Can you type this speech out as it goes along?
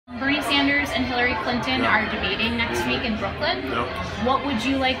Bernie Sanders and Hillary Clinton are debating next week in Brooklyn. What would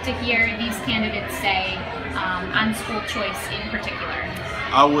you like to hear these candidates say on school choice in particular?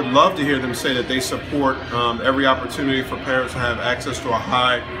 I would love to hear them say that they support every opportunity for parents to have access to a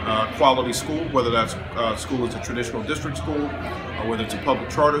high quality school, whether that school is a traditional district school or whether it's a public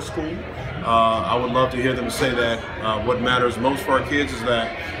charter school. I would love to hear them say that what matters most for our kids is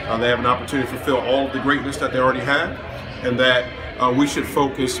that they have an opportunity to fulfill all of the greatness that they already have, and that we should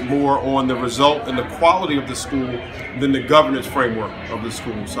focus more on the result and the quality of the school than the governance framework of the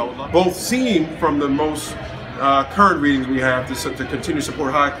school. So both seem, from the most current readings we have, to continue to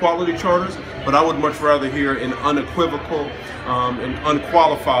support high quality charters, but I would much rather hear an unequivocal and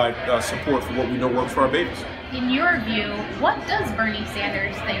unqualified support for what we know works for our babies. In your view, what does Bernie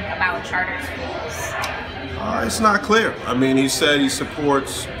Sanders think about charter schools? It's not clear. I mean, he said he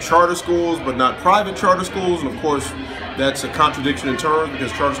supports charter schools, but not private charter schools, and of course, that's a contradiction in terms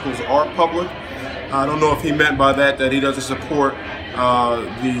because charter schools are public. I don't know if he meant by that he doesn't support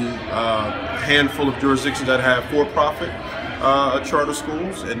the handful of jurisdictions that have for-profit charter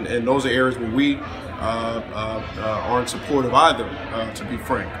schools, and those are areas where we aren't supportive either, to be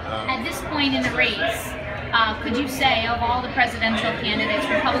frank. At this point in the race, could you say, of all the presidential candidates,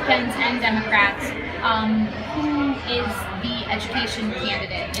 Republicans and Democrats, who is the education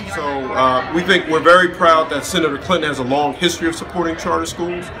candidate in your mind? We think we're very proud that Senator Clinton has a long history of supporting charter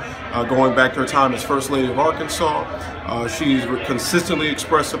schools, going back to her time as First Lady of Arkansas. She's consistently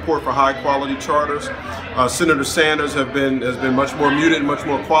expressed support for high quality charters. Senator Sanders has been much more muted and much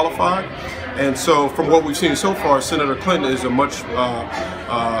more qualified. And so from what we've seen so far, Senator Clinton is a much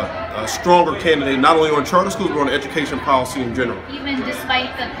stronger candidate, not only on charter schools, but on education policy in general. Even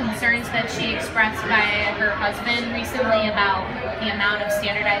despite the concerns that she expressed by her husband recently about the amount of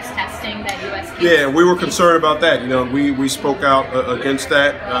standardized testing that U.S. kids Yeah, we were concerned about that. You know, we spoke out against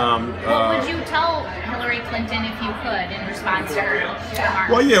that. What would you tell Hillary Clinton, if you could, in response to her remarks?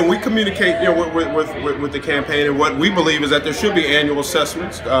 Well, yeah, we communicate, with the campaign, and what we believe is that there should be annual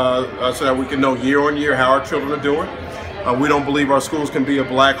assessments so that we can know year on year how our children are doing. We don't believe our schools can be a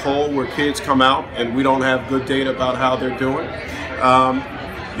black hole where kids come out and we don't have good data about how they're doing.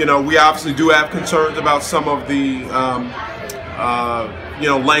 We obviously do have concerns about some of the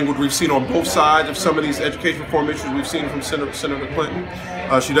language we've seen on both sides of some of these education reform issues we've seen from Senator Clinton.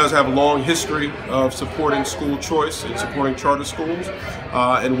 She does have a long history of supporting school choice and supporting charter schools,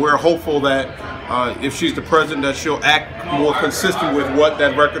 and we're hopeful that if she's the president, that she'll act more consistent with what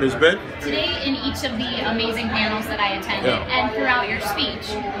that record has been. Today, in each of the amazing panels that I attended, and throughout your speech,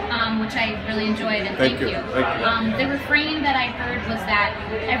 which I really enjoyed, and thank you. The refrain that I heard was that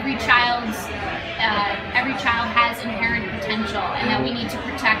every child has inherent potential, and that we need to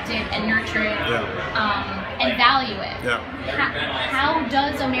protect it and nurture it and value it. How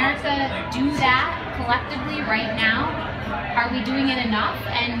does America do that collectively right now? Are we doing it enough?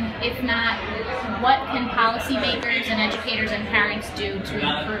 And if not, what can policymakers and educators and parents do to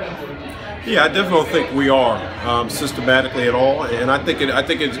improve? Yeah, I definitely think we are systematically at all, and I think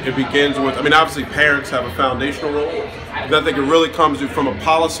it begins with. I mean, obviously parents have a foundational role, but I think it really comes from a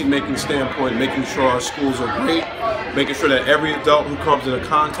policy-making standpoint, making sure our schools are great, making sure that every adult who comes into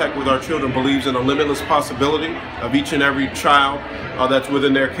contact with our children believes in a limitless possibility of each and every child that's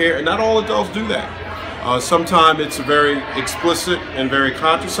within their care, and not all adults do that. Sometimes it's very explicit and very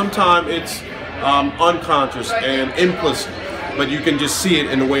conscious. Sometimes it's unconscious and implicit, but you can just see it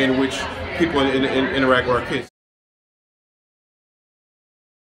in the way in which people interact with our kids.